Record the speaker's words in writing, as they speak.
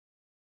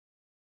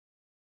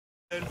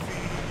No one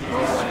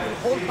will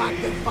hold back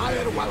the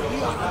fire while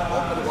we are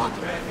on open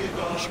water.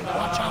 We should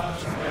watch out.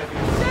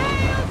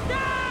 Sails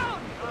down!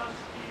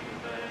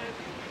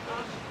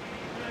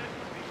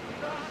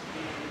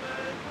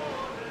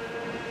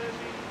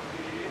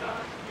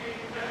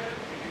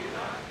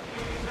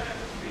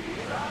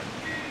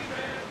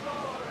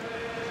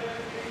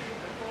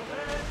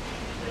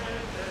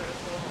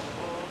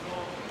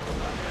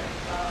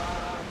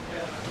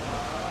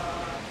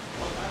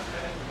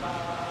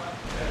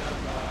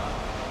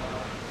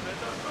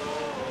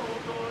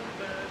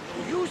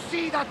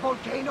 See that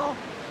volcano?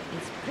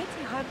 It's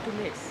pretty hard to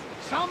miss.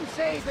 Some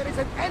say there is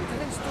an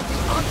entrance to the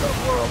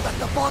underworld at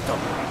the bottom.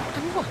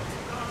 And what?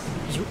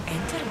 You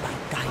enter by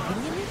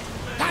diving in it?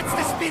 That's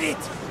the spirit!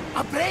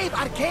 A brave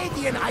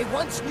Arcadian I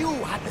once knew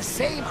had the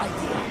same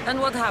idea.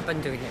 And what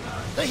happened to him?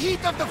 The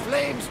heat of the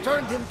flames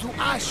turned him to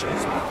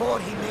ashes before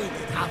he made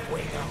it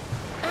halfway down.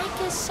 I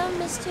guess some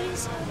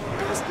mysteries are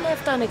best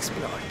left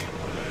unexplored.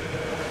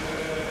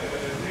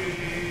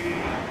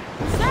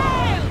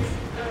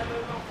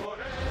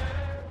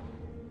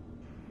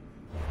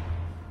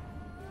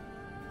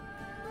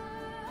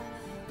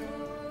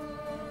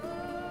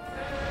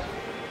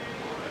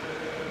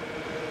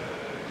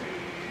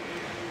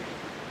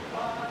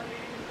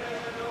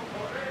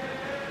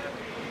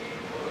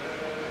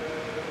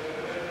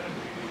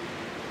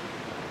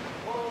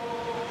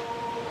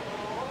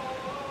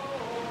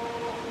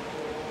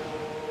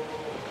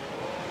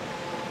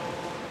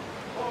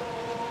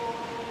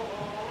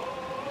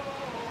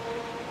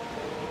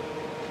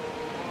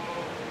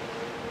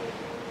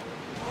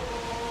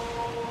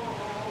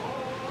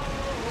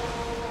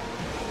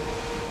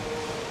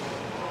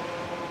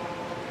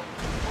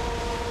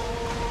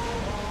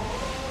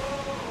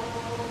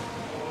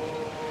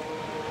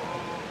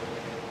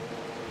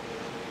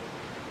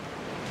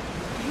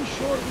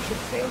 Sure we should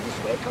sail this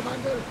way,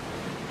 Commander?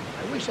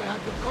 I wish I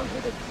had your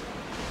confidence.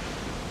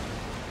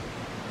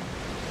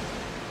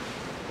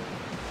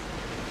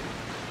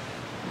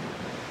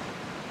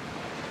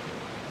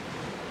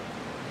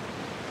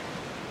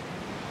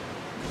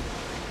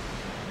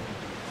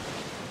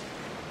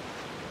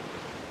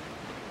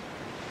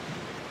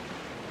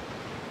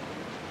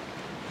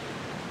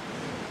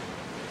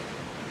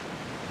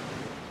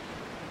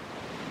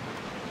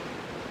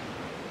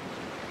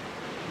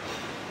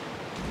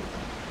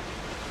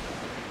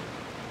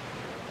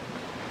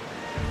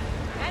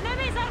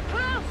 Enemies are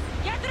close!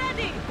 Get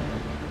ready!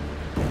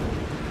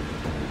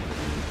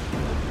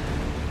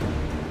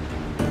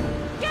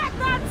 Get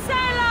that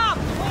sail up!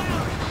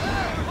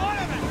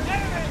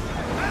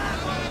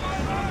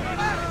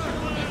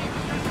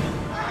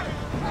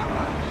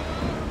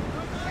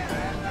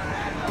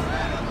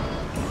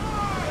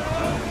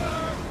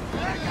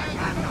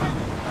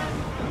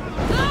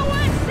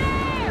 Lower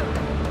sail!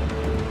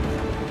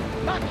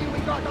 Lucky we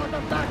got out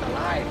of that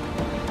alive!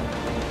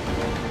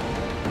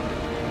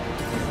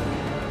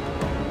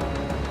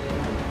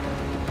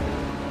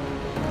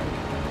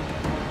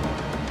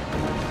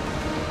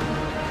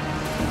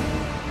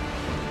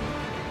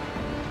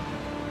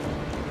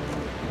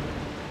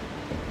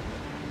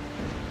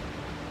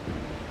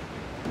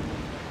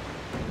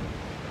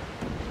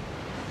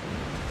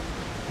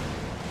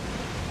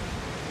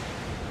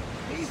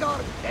 These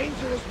are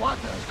dangerous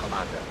waters,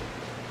 Commander.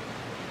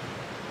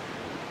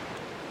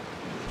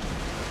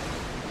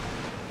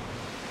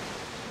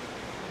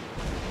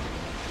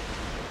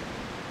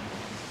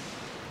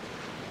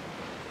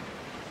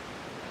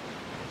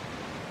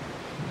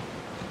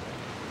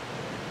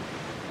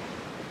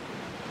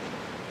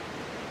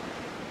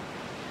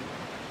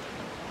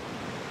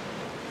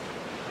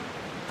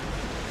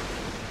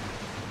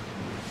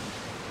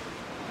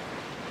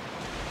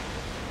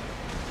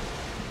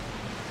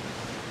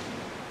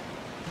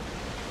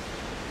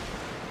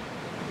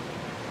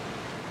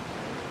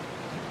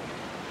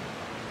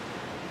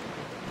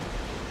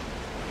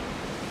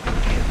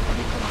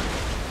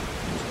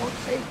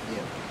 Safe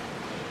here.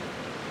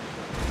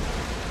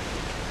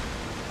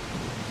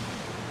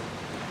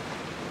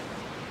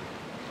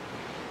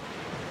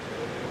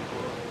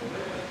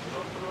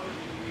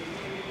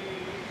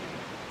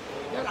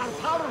 There are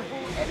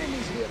powerful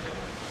enemies here.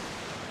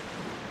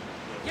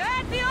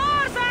 Get the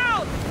oars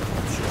out!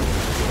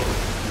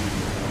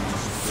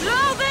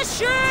 Slow the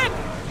ship!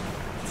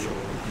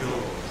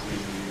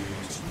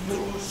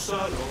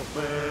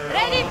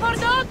 Ready for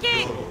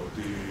docking!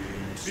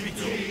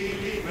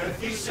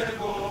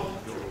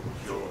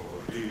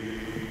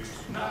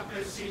 Να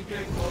πέσει και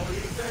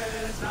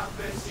κορυφές, να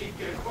πέσει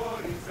και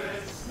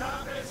κορυφές, να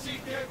πέσει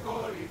και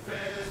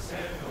κορυφές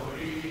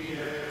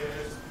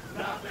ενορίες.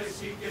 Να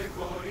πέσει και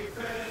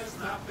κορυφές,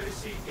 να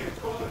πέσει και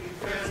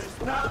κορυφές,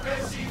 να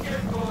πέσει και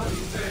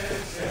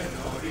κορυφές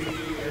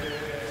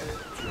ενορίες.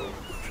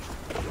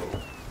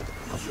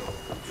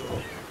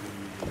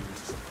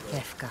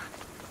 Pephka.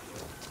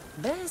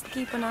 Best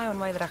keep an eye on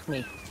my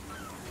drachmi.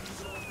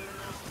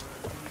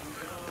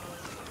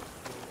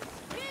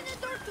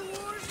 Minitour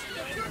tours!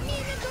 Get your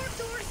Minitour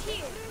tours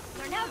here!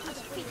 Learn how to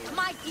defeat the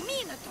mighty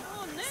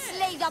Minitour!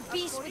 Slay the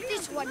beast with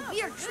this one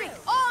weird trick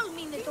all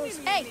Minotaurs Minotaurs.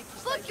 Hey,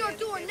 book your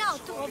tour now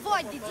to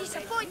avoid the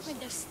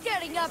disappointment of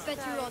staring up at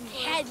your own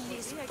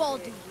headless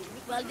body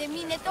while the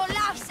Minotaur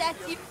laughs at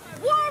you.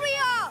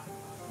 Warrior!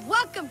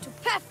 Welcome to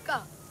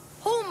Pephka,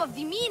 home of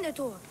the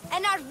Minotaur,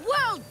 and our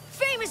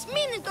world-famous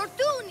Minotaur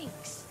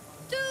tunics.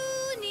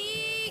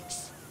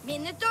 Tunics!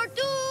 Minotaur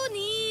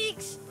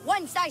tunics!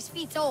 One size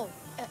fits all.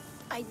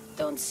 I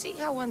don't see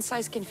how one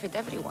size can fit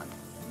everyone.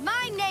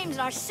 My name's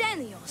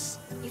Arsenios.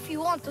 If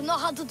you want to know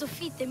how to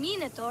defeat the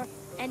Minotaur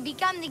and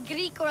become the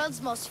Greek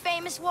world's most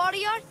famous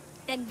warrior,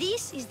 then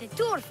this is the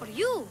tour for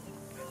you.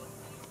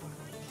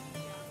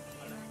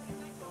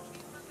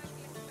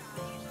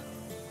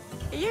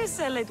 You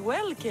sell it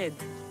well, kid.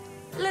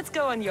 Let's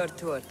go on your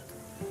tour.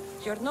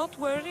 You're not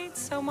worried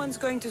someone's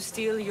going to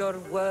steal your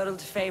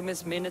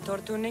world-famous Minotaur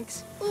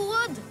tunics? Who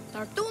would?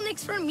 They're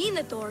tunics for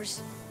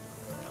Minotaurs.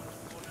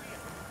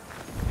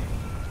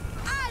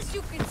 As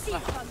you can see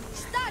from the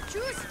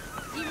statues,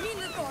 the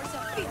Minotaur's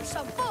a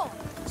fearsome foe.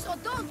 So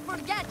don't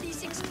forget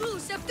his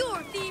exclusive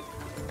tour tip.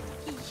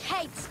 He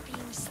hates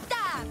being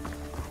stabbed,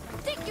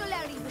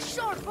 particularly with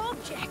sharp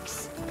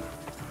objects.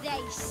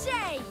 They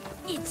say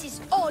it's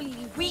his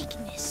only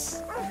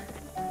weakness.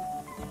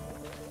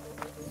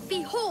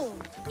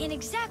 Behold, an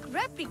exact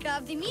replica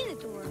of the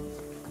Minotaur.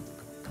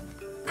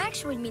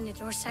 Actual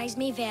Minotaur size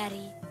may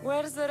vary.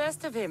 Where's the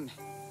rest of him?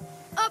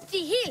 Up the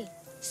hill.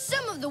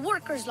 Some of the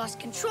workers lost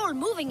control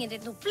moving it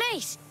into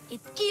place. It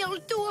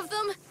killed 2 of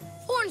them,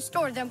 and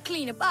stored them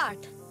clean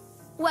apart.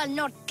 Well,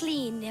 not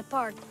clean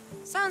apart.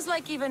 Sounds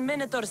like even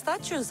Minotaur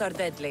statues are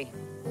deadly.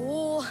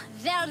 Oh,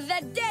 they're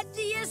the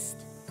deadliest.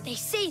 They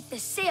say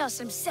Theseus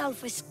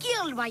himself was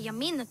killed by a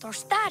Minotaur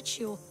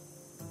statue.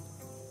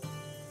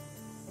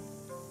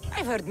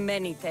 I've heard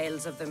many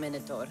tales of the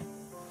Minotaur.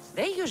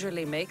 They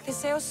usually make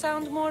Theseus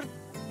sound more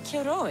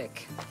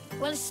heroic.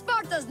 Well,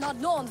 Sparta's not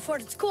known for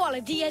its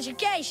quality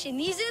education,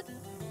 is it?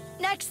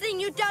 Next thing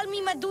you tell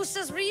me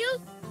Medusa's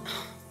real?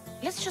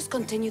 Let's just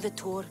continue the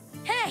tour.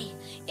 Hey,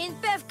 in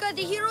Pephka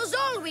the hero's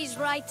always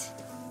right.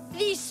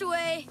 This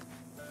way.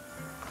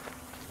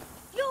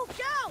 Look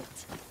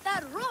out!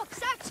 That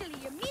rock's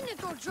actually a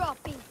Minotaur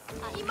dropping.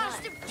 He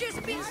must have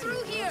just been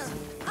through here.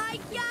 I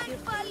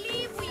can't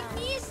believe we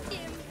missed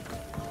him.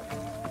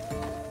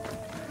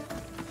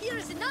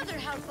 Here's another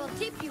helpful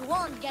tip you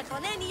won't get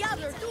on any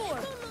other tour.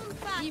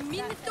 The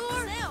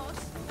Minotaur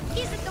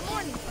isn't the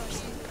morning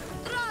person.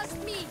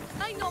 Trust me,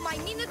 I know my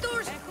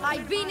Minotaurs.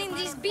 I've been in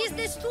this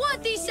business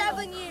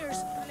 27 years.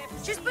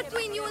 Just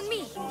between you and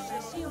me.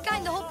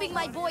 Kinda hoping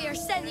my boy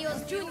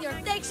Arsenios Jr.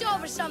 takes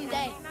over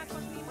someday.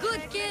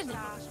 Good kid.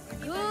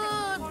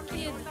 Good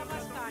kid.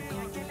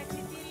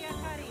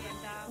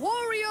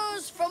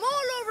 Warriors from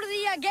all over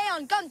the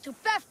Aegean come to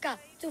Pephka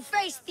to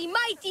face the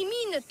mighty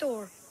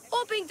Minitour,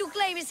 hoping to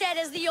claim his head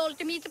as the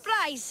ultimate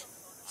prize.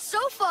 So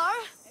far,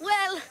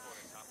 well,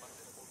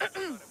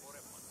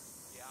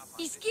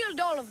 he's killed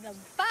all of them,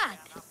 but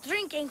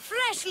drinking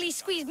freshly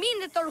squeezed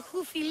Minotaur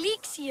hoof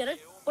elixir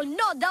will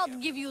no doubt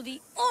give you the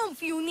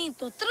oomph you need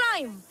to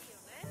triumph.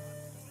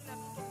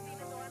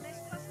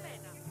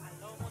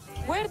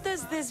 Where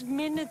does this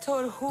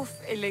Minotaur hoof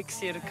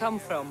elixir come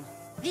from?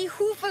 The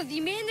hoof of the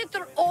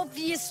Minotaur,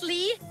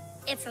 obviously.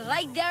 It's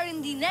right there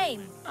in the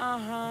name.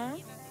 Uh-huh.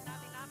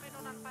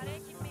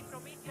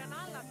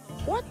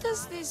 What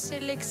does this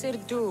elixir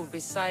do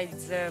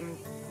besides,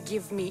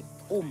 give me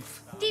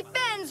oomph?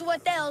 Depends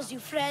what ails you,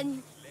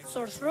 friend.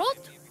 Sore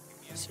throat?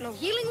 Slow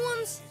healing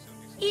wounds?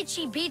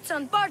 Itchy bits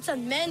on parts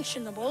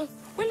unmentionable?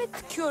 Will it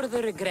cure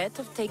the regret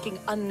of taking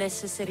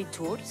unnecessary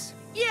tours?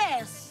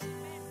 Yes.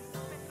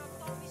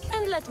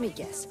 And let me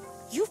guess,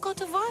 you've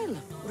got a vial,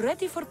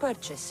 ready for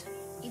purchase.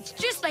 It's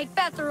just like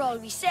Peter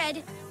always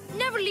said,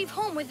 never leave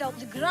home without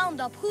the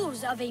ground-up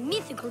hooves of a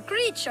mythical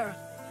creature.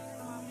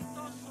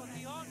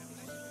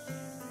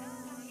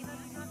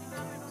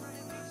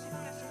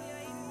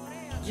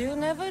 You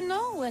never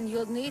know when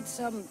you'll need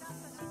some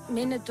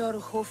Minotaur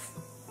hoof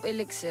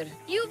elixir.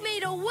 You've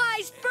made a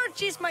wise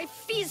purchase, my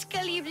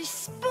fiscally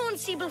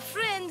responsible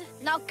friend.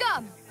 Now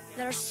come,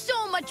 there's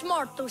so much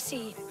more to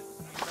see.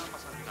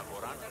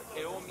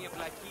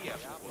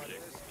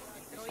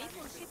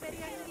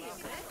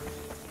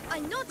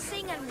 I'm not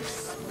saying I'm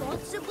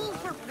responsible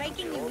for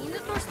breaking the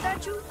Minotaur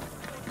statue,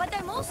 but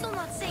I'm also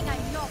not saying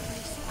I'm not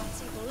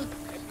responsible.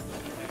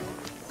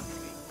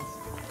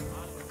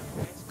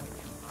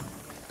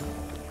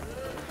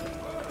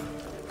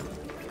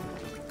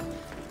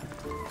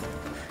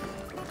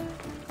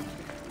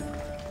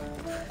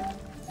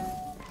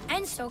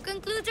 And so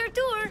concludes our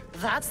tour.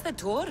 That's the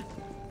tour?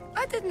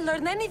 I didn't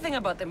learn anything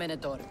about the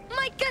Minotaur.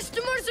 My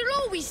customers are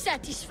always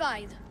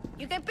satisfied.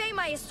 You can pay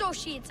my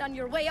associates on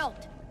your way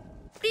out.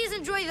 Please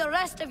enjoy the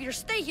rest of your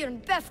stay here in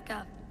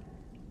Pephka.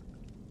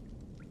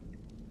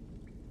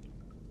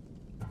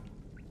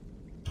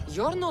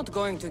 You're not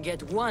going to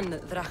get 1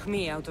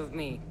 drachmi out of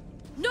me.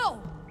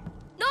 No,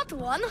 not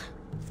one.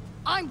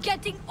 I'm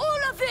getting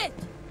all of it!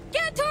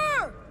 Get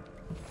her!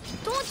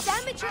 Don't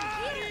damage her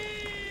gear.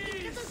 You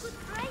get a good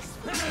price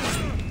for her.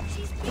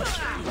 She's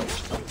beautiful.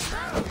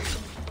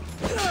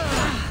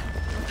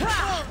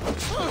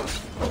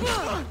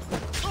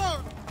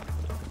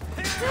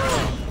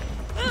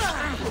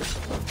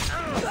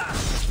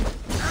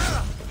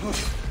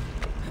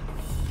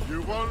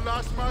 You won't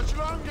last much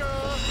longer!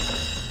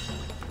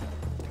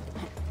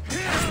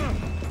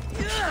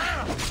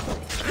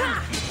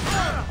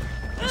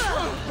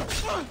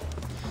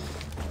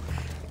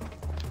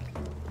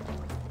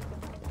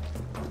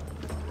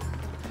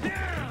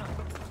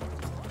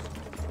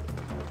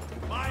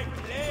 My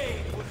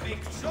blade would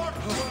make short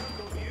work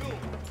of you.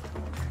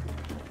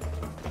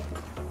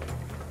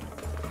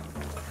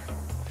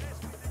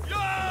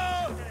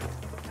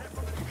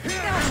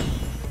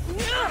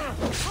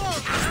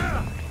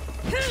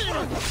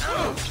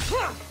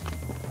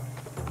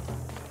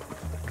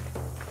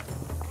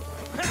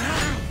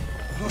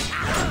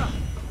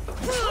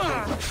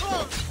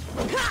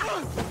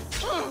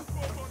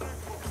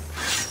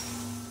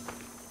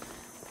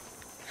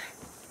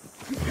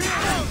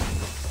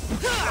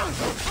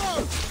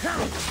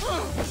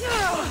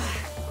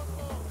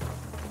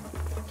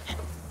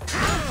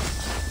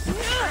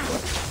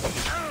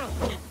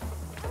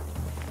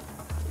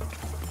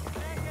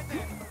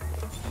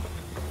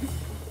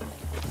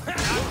 That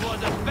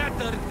was a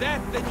better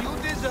death than you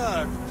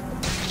deserved.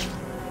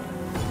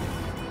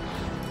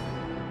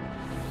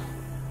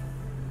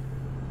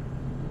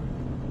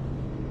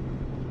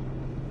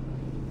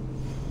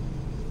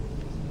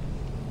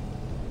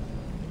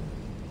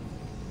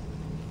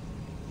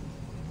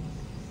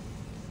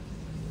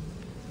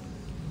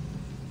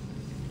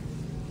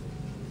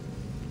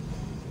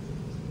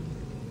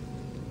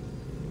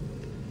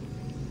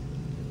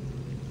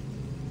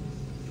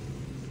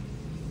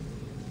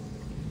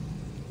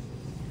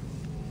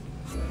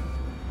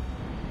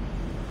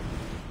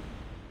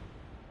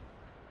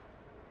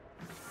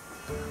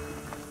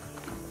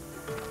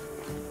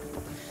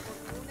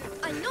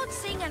 I'm not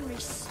saying I'm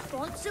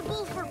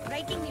responsible for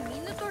breaking the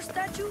Minotaur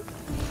statue,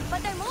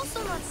 but I'm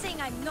also not saying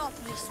I'm not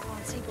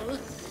responsible.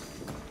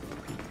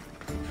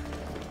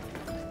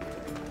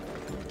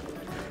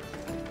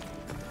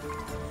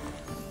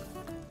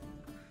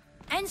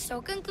 And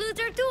so concludes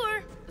our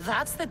tour.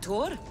 That's the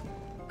tour?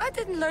 I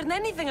didn't learn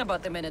anything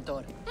about the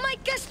Minotaur. My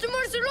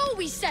customers are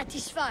always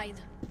satisfied.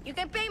 You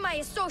can pay my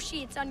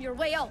associates on your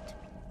way out.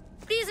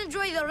 Please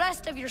enjoy the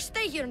rest of your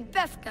stay here in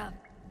Pephka.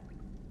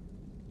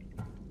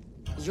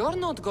 You're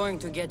not going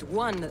to get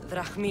one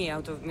drachmi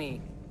out of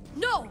me.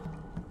 No,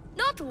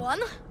 not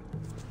one.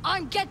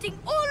 I'm getting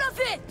all of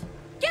it!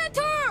 Get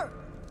her!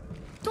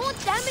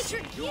 Don't damage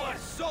her. You are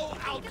so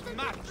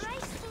outmatched.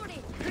 Price for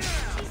it.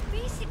 She's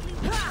basically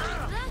one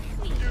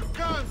drachmi. You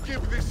can't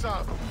give this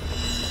up!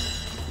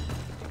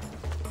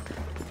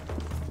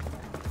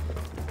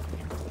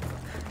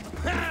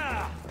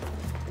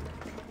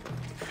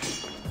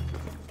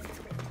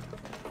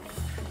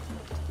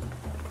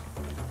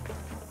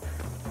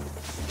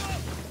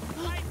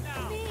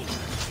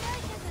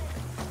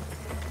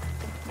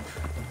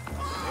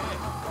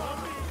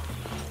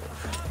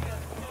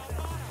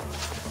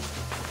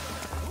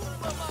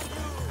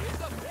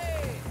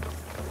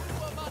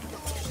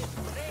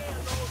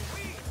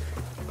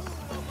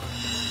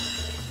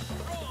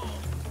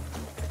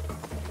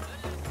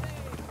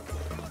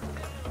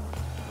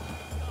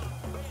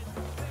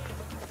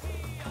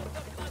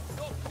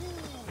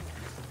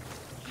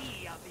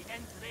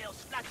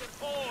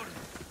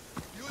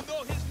 You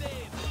know his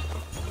name.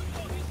 You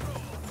know his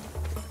role.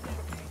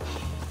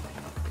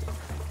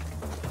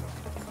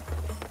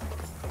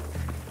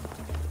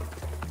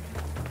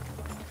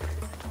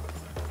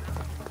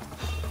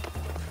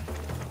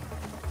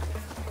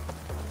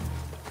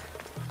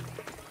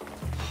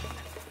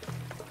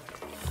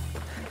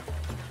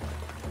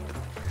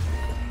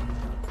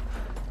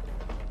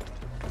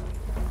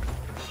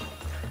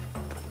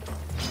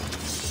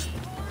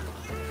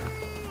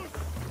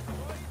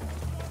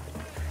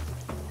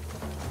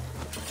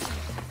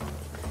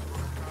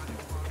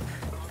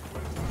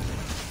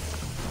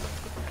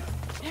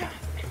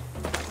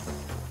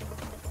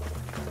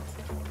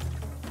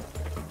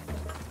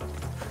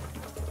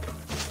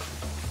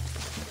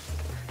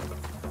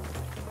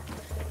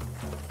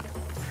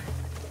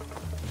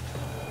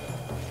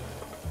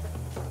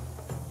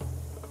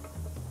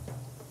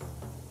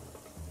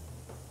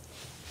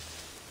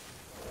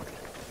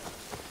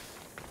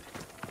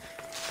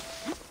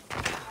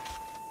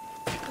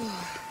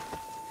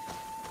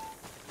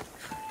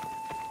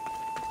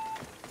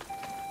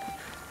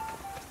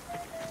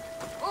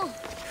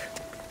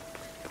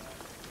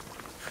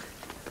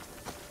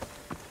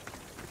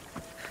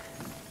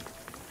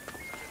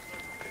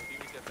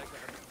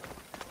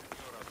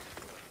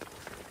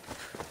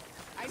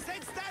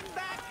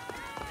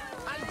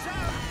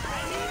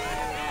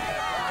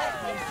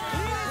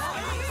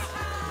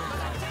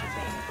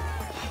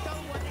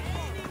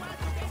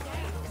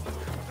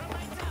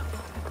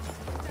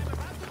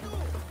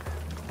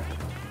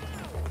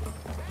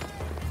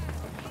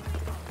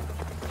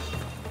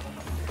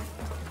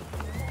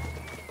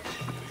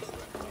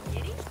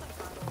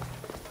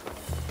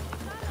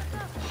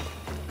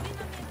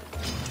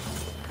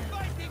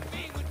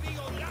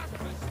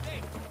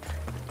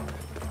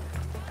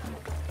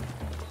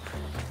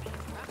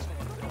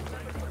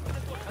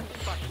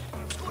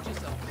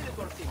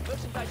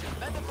 merchandise is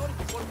mandatory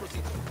before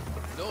proceeding.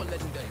 No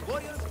legendary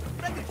warriors,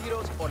 ragged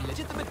heroes, or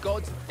legitimate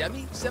gods,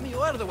 demi, semi,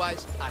 or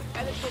otherwise, are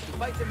eligible to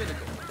fight the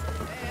Minitour.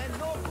 And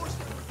no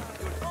bullshit.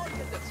 You'll all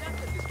get the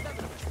chance at this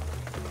level.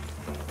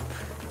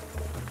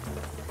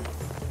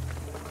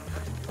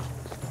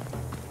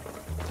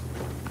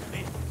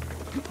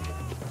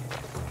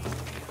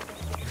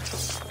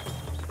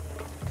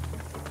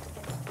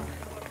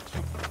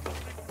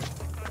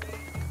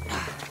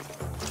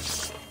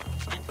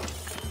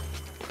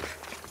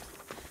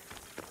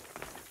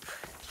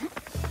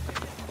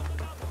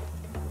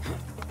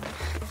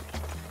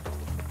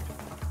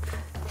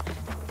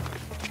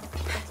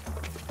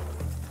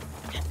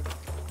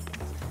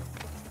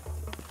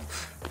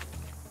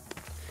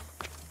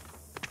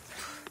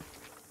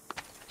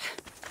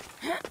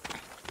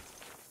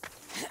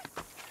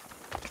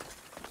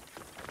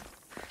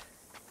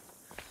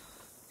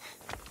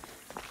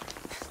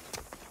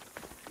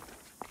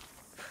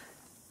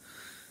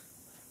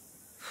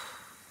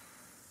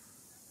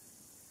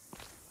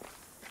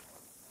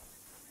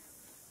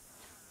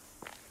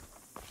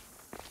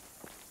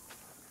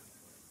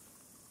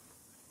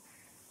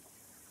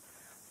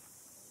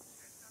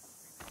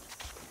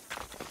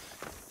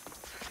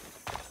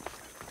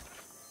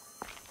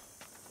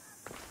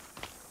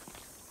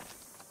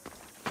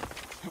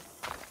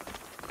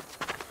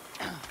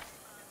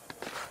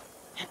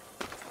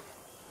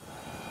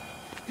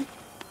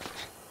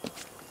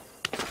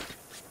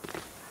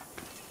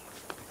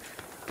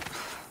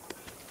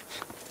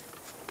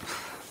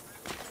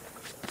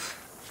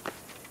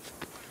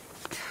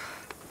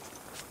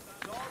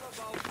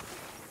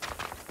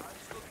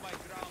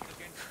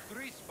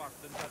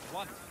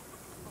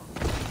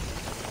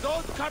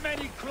 Don't come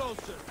any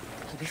closer!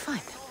 I'll be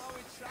fine.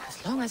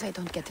 As long as I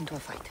don't get into a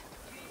fight.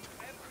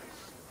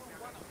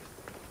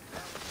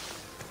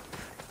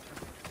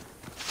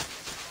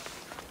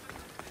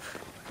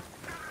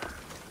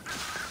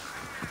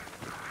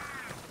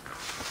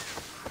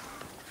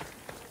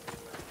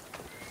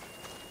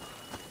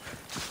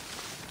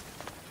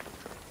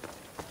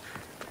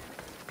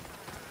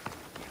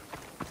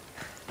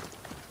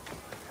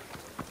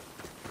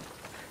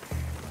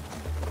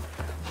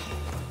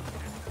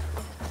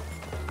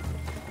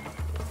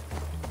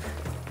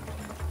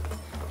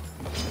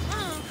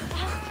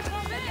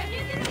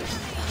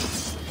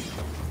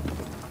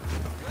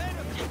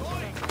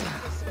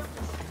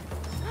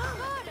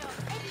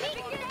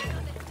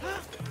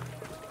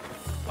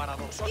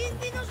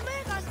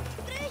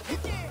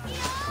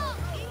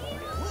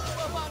 Who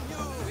among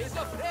you is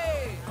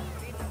afraid?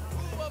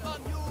 Who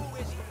among you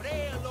is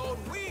frail or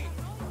weak?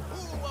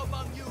 Who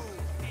among you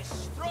is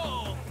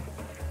strong?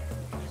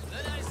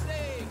 Then I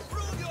say,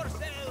 prove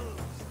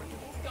yourselves!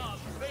 Come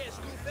face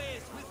to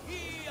face with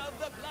he of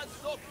the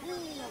blood-soaked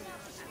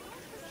wounds!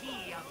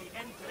 He of the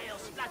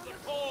entrail-splattered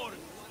horns!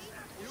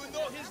 You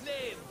know his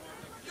name!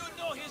 You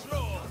know his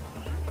role!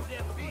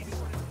 The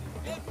beast!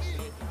 The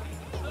meat!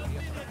 The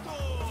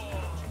Minotaur!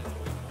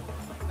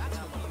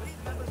 Maximum 3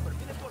 members per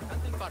Minotaur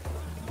hunting party.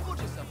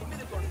 Purchase of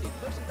Minotaur themed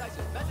merchandise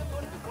is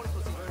mandatory before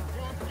proceeding.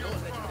 No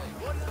legendary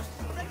warriors,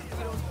 ragged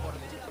heroes, or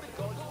legitimate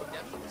gods,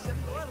 demi,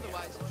 semi, or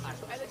otherwise, are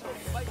eligible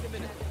to fight the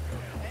Minotaur.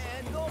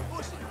 And no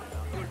bullshit.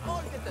 You'll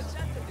all get the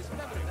chance at this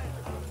memorable.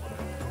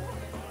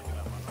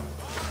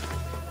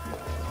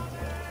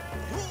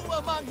 Who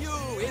among you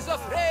is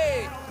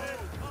afraid?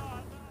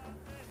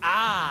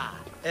 Ah,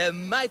 a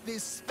mighty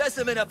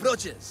specimen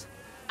approaches.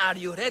 Are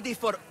you ready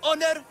for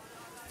honor?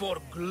 For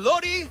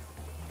glory?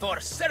 For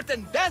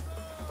certain death?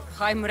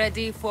 I'm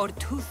ready for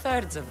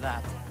 2/3 of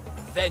that.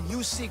 Then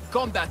you seek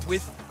combat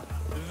with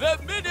the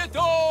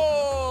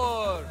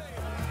Minotaur!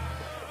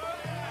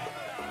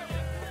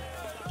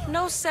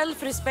 No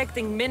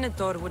self-respecting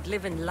Minotaur would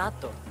live in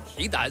Lato.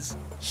 He does.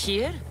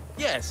 Here?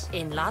 Yes.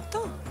 In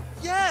Lato?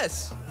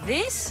 Yes!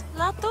 This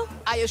Lato?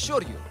 I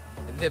assure you,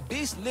 the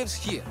beast lives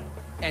here.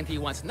 And he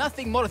wants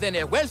nothing more than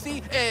a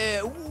wealthy,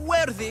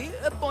 worthy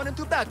opponent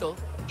to battle.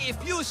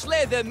 If you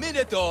slay the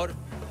Minotaur,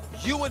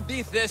 you would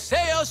be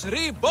Theseus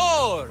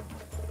reborn!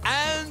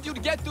 And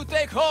you'd get to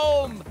take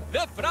home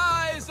the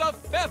prize of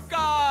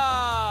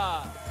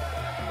Pephka!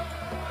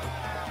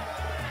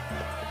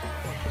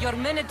 Your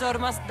Minotaur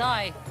must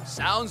die.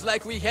 Sounds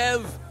like we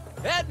have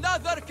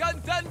another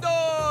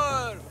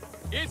contender!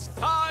 It's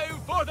time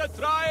for the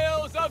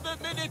trials of the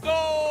Minotaur!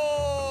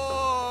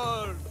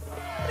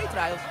 3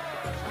 trials.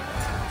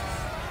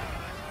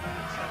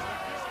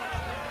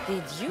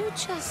 Did you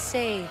just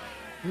say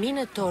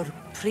Minotaur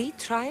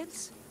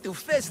pre-trials? To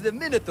face the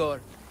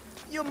Minotaur,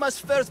 you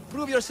must first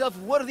prove yourself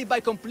worthy by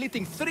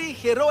completing 3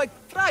 heroic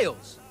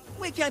trials.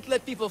 We can't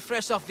let people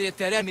fresh off the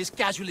Teremis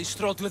casually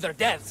stroll to their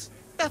deaths.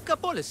 Pephka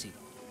policy.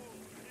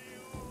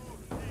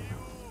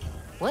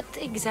 What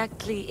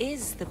exactly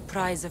is the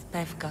prize of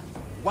Pephka?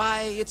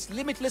 Why, it's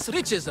limitless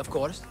riches, of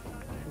course.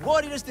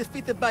 Warriors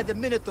defeated by the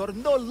Minotaur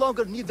no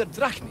longer need their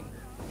drachmi.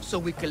 So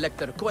we collect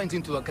their coins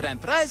into a grand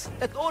prize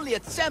that only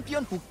a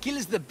champion who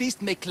kills the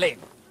beast may claim.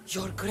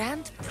 Your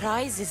grand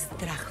prize is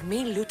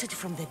drachmi looted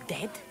from the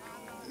dead?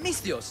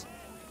 Misthios,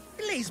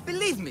 please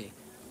believe me.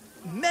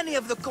 Many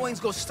of the coins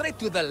go straight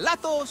to the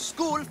Lato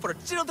School for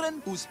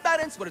children whose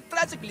parents were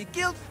tragically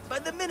killed by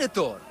the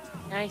Minitour.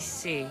 I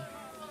see.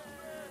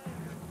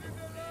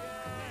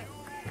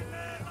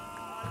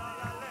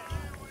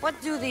 What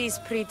do these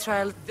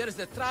pre-trial... There's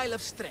the Trial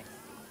of Strength,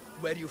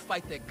 where you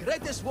fight the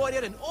greatest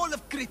warrior in all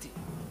of Crete.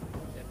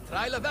 The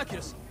Trial of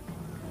Accuracy,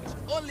 which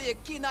only a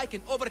keen eye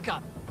can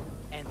overcome.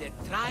 And the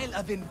Trial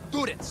of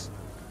Endurance,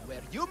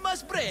 where you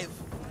must brave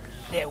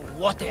the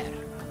water.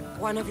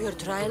 One of your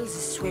trials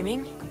is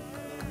swimming?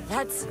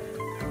 That's...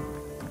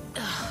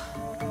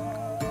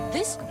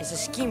 This is a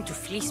scheme to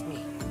fleece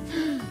me.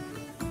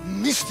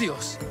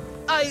 Mistios!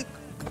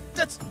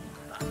 That's...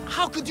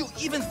 How could you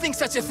even think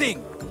such a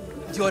thing?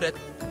 You're a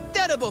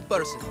terrible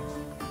person.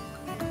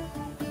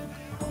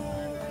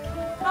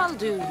 I'll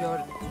do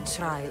your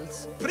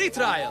trials.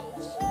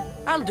 Pre-trials.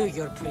 I'll do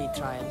your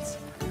pre-trials.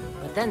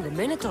 But then the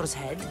Minotaur's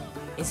head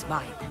is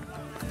mine.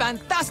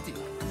 Fantastic!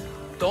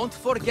 Don't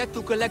forget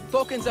to collect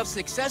tokens of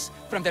success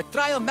from the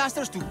trial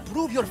masters to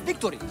prove your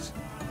victories.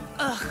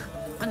 Ugh,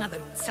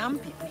 another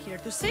townspeople here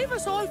to save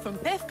us all from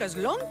Pephka's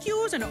long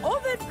queues and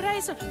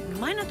overpriced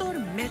Minotaur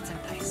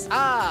merchandise.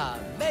 Ah,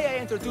 may I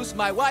introduce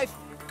my wife,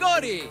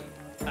 Cory?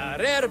 A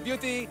rare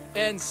beauty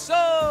and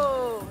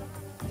so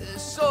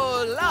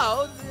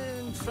loud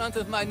in front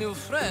of my new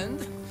friend.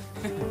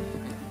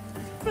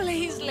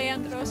 Please,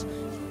 Leandros,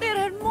 there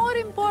are more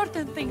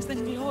important things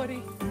than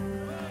glory.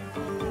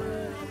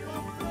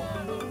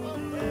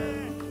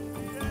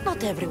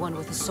 Not everyone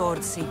with a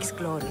sword seeks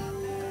glory.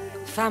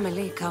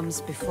 Family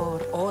comes before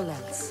all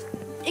else.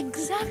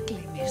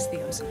 Exactly,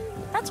 Mistios.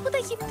 That's what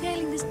I keep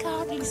telling this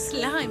cowardly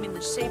slime in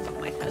the shape of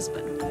my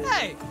husband.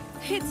 Hey!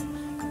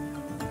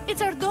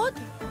 It's our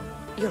daughter,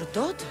 Your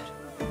daughter?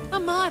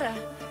 Amara.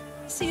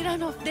 She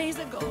ran off days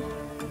ago.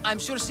 I'm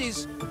sure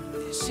she's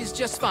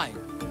just fine.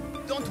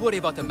 Don't worry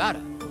about Amara.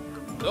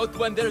 Not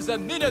when there's a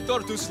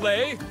Minotaur to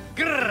slay.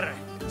 Grrr!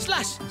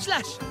 Slash!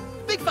 Slash!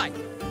 Big fight!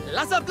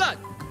 Lots of blood!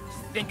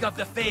 Think of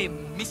the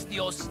fame,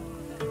 Mistios.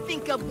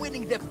 Think of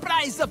winning the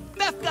prize of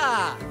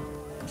Pephka!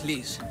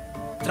 Please,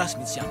 trust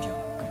me, champion.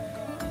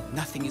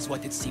 Nothing is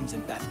what it seems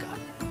in Pephka.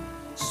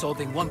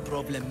 Solving one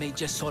problem may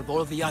just solve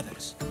all the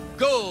others.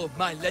 Go,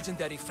 my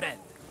legendary friend.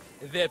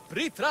 The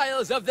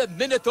pre-trials of the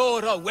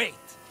Minotaur await.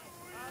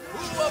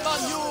 Who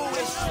among you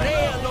is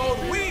frail or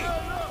weak?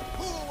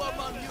 Who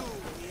among you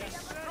is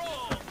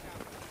strong?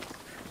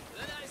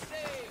 Then I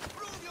say,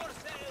 prove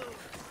yourselves.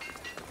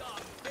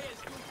 Come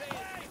face to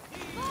face.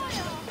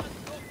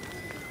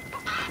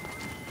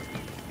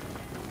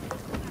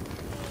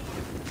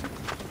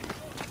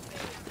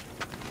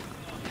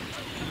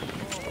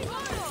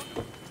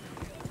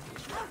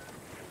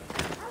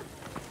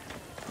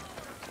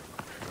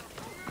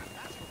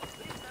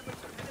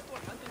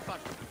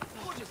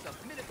 Purchase of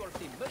Minotaur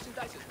themed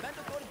merchandise is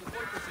mandatory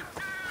before proceeding.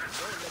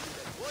 No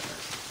legendary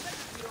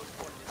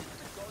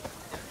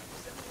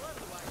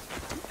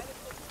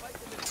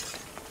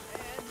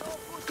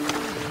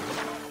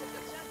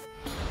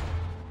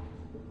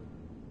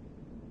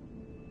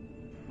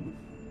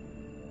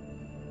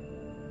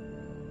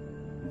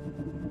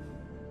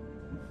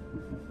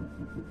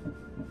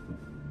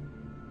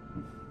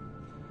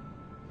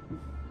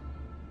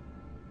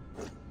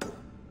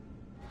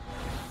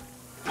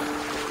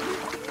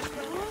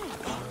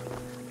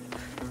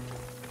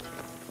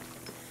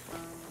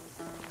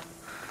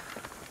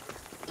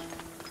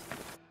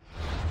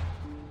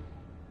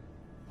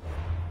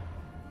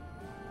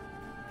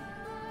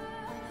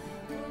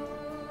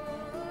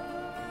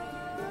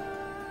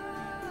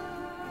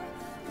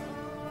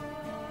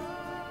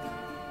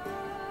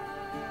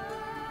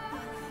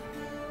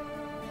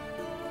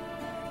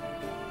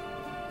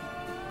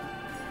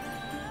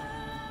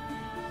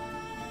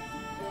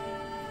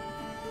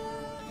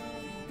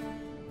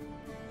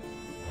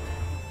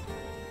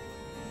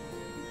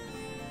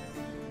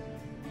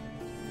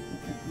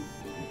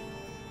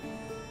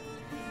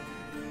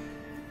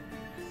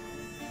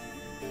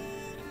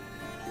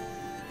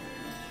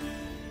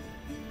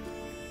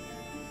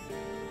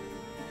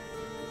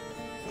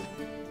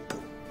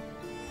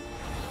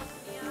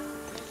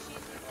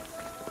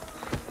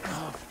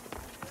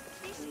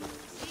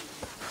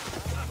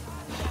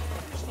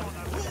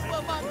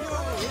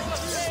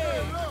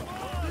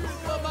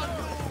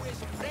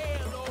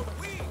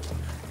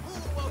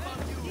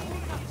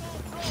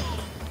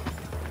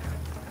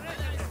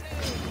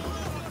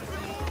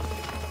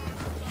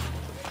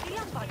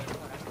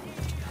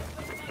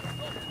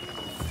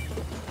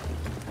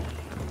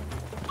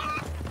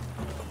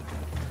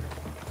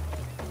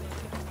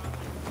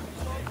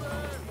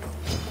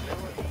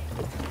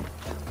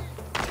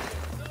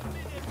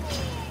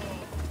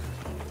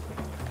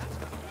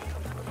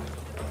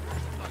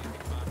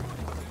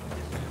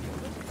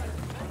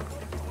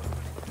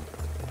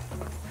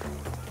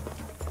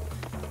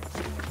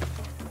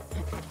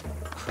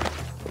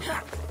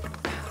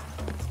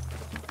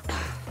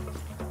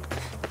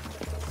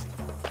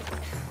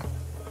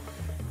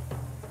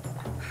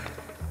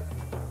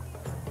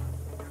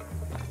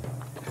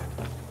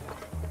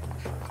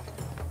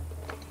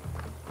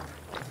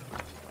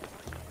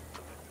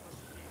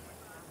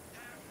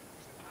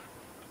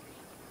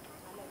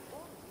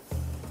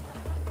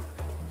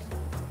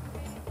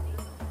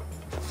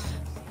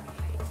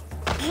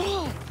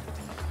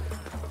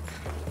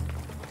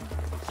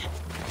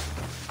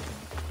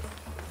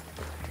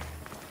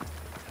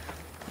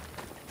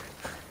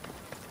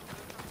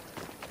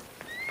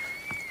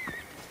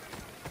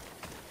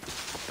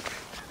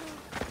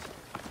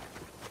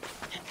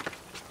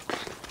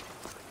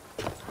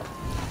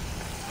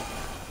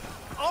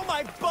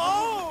my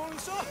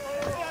bones! Oh,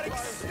 they are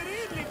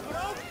extremely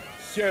broken.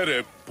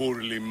 Here,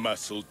 poorly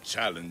muscled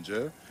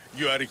challenger.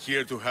 You are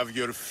here to have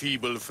your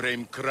feeble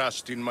frame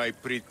crushed in my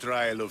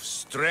pre-trial of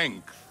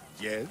strength,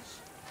 yes?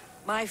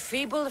 My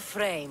feeble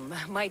frame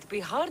might be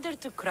harder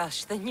to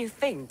crush than you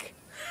think.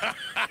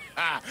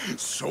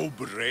 So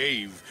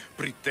brave,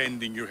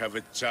 pretending you have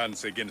a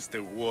chance against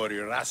a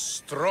warrior as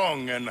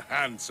strong and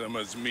handsome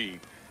as me.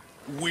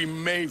 We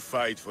may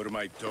fight for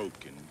my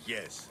token,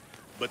 yes.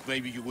 But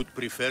maybe you would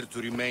prefer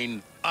to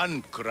remain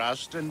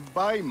uncrushed and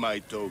buy my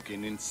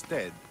token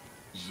instead,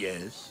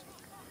 yes?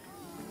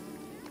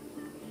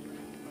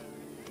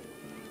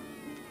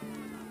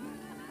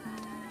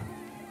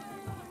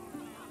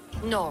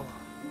 No,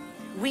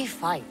 we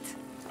fight.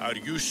 Are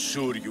you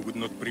sure you would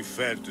not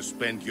prefer to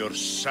spend your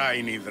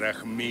shiny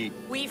drachmi?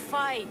 We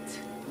fight.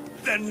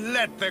 Then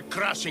let the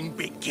crushing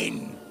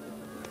begin.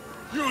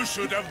 You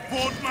should have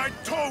bought my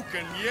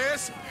token,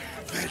 yes?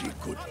 Very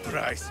good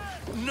price.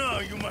 Now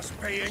you must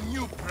pay a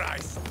new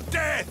price.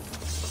 Death!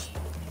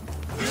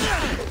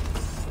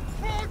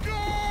 Fuck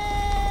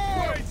off!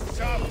 Why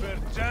suffer?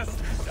 Just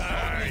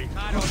die.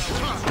 I don't know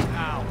what you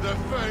now. The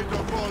fate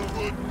of all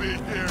would-be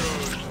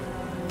heroes.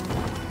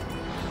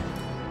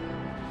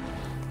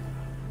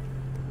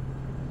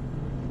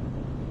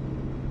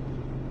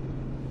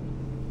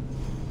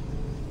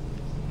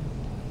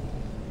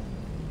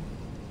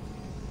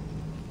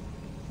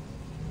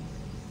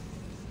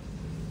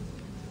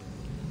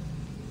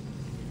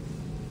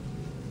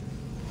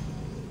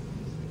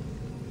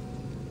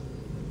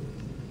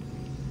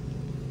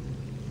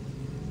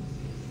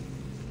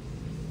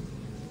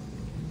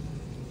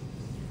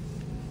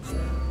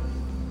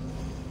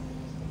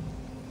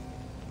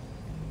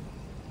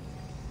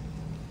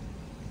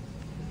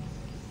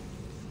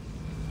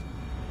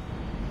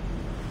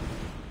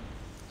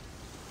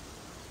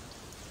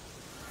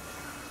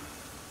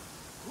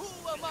 Who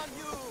among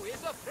you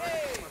is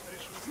afraid?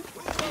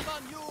 Who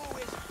among you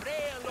is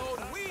frail or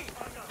weak?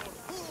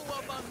 Who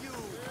among you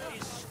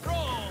is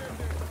strong?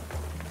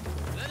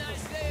 Then I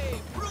say,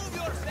 prove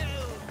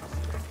yourselves!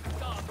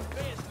 Come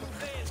face to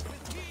face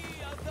with me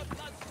of the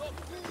Platz of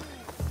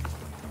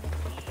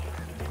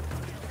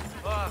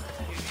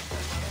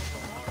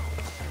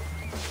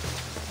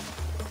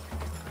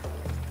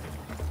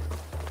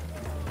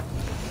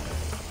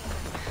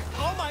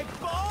Oh, my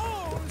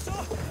bones!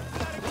 Oh,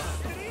 they're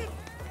extreme.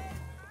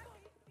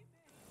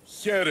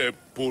 Here,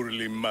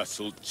 poorly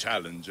muscled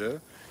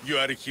challenger. You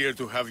are here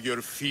to have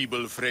your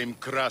feeble frame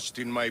crushed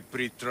in my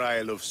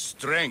pre-trial of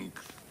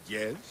strength,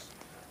 yes?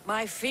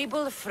 My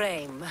feeble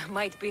frame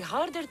might be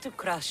harder to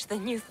crush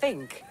than you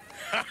think.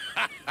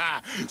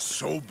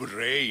 So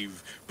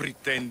brave,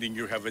 pretending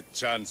you have a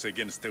chance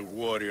against a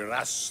warrior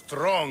as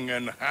strong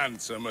and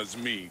handsome as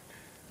me.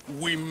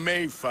 We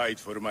may fight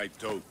for my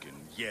token,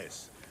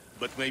 yes.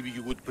 But maybe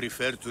you would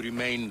prefer to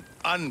remain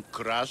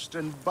uncrushed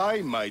and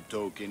buy my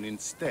token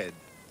instead,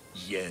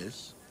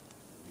 yes?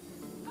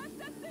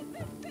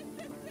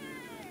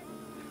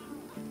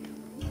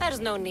 There's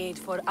no need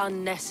for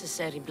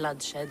unnecessary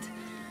bloodshed.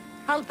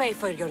 I'll pay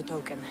for your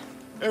token.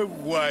 A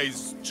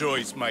wise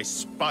choice, my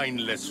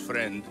spineless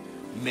friend.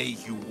 May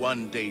you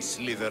one day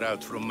slither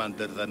out from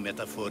under the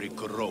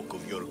metaphoric rock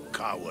of your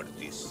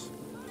cowardice.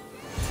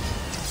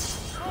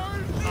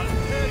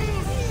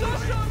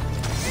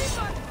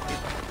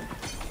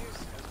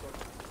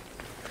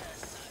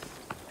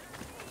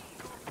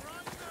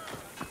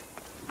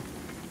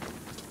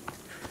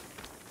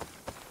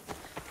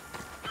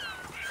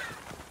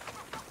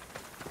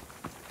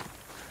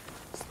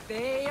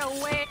 Stay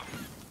away!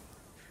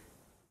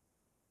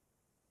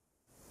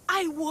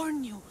 I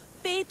warn you,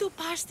 pay to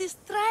pass this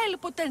trial,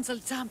 potential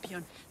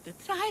champion. The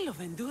trial of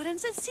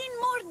endurance has seen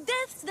more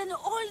deaths than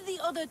all the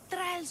other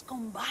trials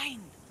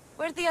combined.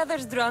 Were the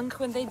others drunk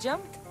when they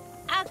jumped?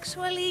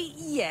 Actually,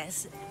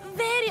 yes.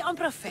 Very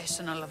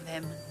unprofessional of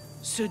them.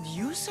 Should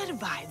you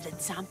survive the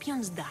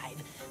champion's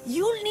dive,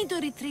 you'll need to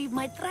retrieve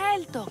my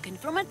trial token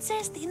from a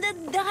chest in the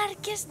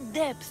darkest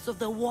depths of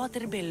the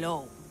water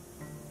below.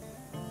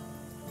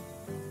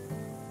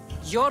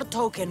 Your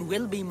token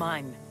will be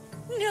mine.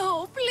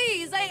 No,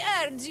 please,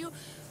 I urge you.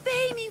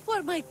 Pay me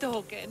for my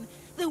token.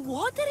 The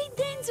watery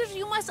dangers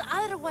you must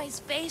otherwise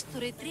face to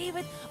retrieve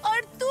it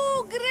are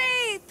too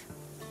great.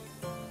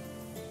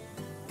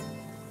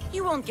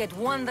 You won't get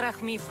one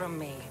drachmi from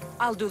me.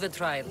 I'll do the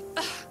trial.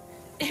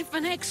 If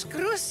an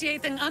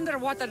excruciating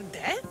underwater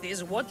death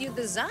is what you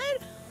desire,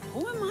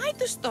 who am I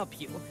to stop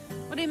you?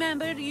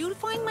 Remember, you'll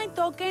find my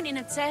token in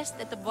a chest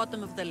at the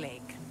bottom of the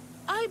lake.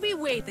 I'll be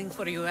waiting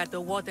for you at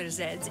the water's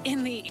edge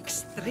in the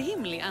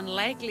extremely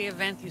unlikely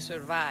event you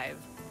survive.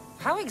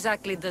 How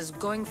exactly does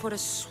going for a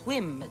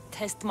swim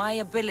test my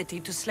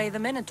ability to slay the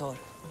Minotaur?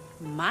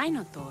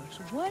 Minotaurs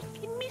work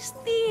in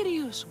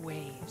mysterious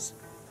ways.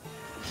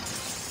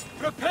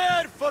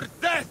 Prepare for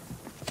death!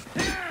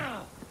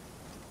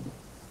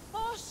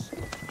 Boss!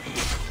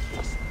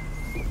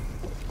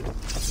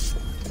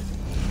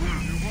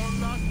 You won't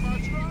last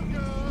much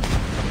longer!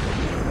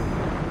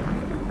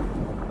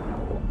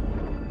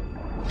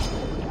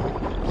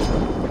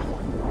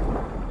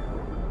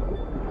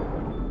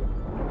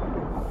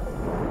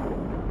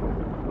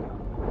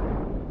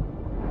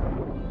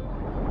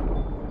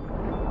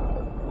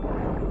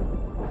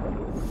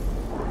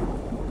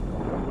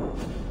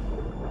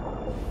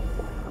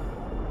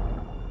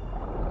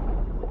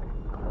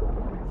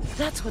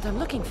 That's what I'm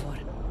looking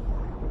for.